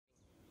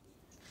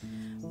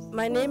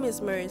My name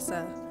is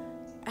Mariessa.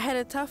 I had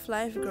a tough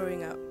life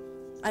growing up,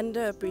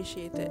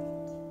 underappreciated,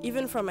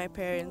 even from my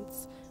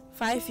parents.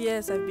 5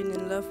 years I've been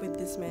in love with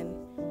this man.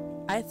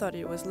 I thought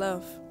it was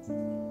love.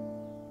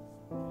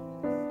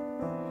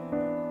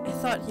 I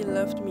thought he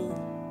loved me.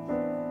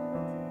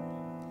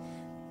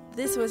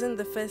 This wasn't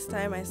the first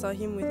time I saw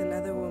him with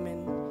another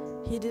woman.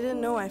 He didn't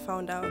know I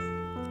found out.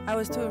 I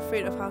was too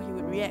afraid of how he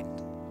would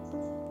react.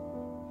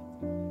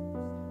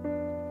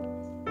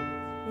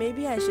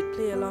 Maybe I should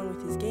play along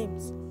with his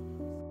games.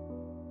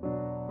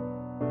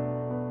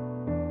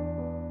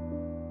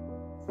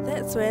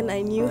 That's when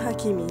I knew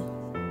Hakimi.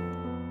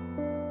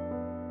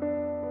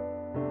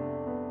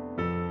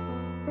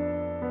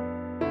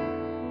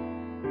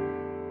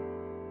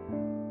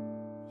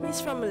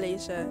 He's from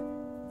Malaysia,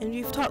 and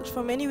we've talked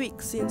for many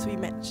weeks since we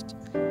matched.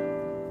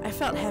 I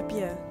felt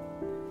happier.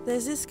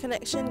 There's this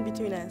connection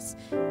between us,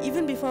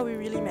 even before we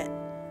really met.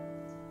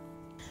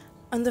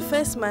 On the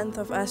first month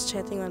of us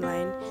chatting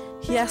online,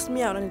 he asked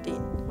me out on a date.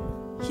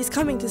 He's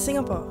coming to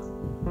Singapore.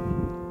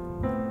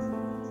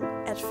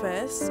 At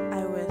first,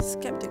 I was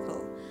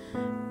skeptical,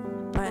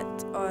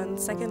 but on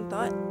second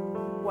thought,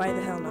 why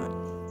the hell not?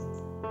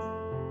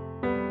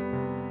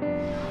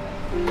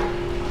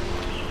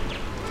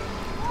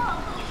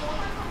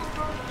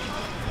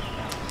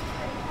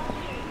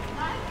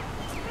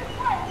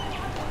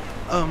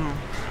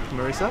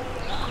 Mariessa?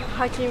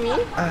 Hakimi?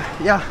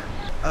 Yeah.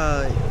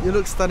 You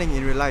look stunning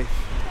in real life.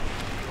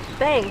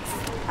 Thanks.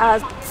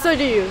 So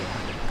do you.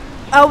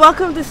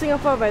 Welcome to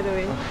Singapore, by the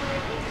way.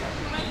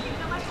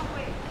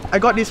 I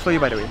got this for you,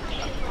 by the way.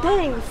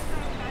 Thanks.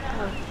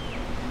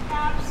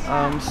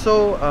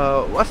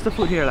 What's the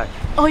food here like?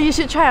 Oh, you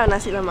should try our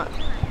nasi lemak.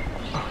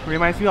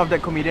 Reminds me of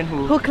that comedian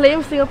Who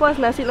claims Singapore's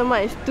nasi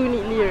lemak is too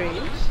neatly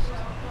arranged.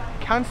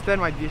 Can't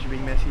stand my dish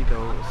being messy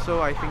though,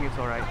 so I think it's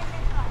alright.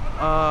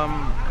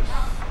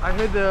 I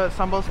heard the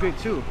sambal's great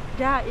too.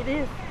 Yeah, it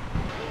is.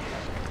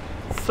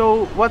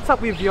 So, what's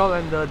up with y'all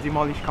and the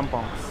demolished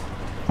kampongs?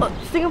 Oh,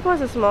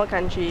 Singapore's a small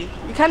country.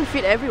 You can't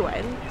fit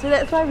everyone, so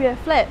that's why we have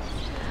flats.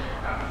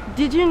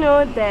 Did you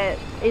know that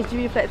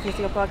HDB flats in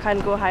Singapore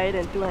can't go higher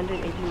than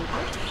 280 meters?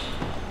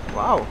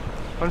 Wow,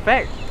 fun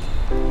fact.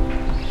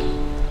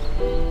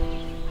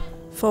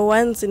 For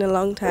once in a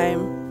long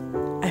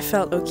time, I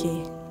felt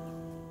okay.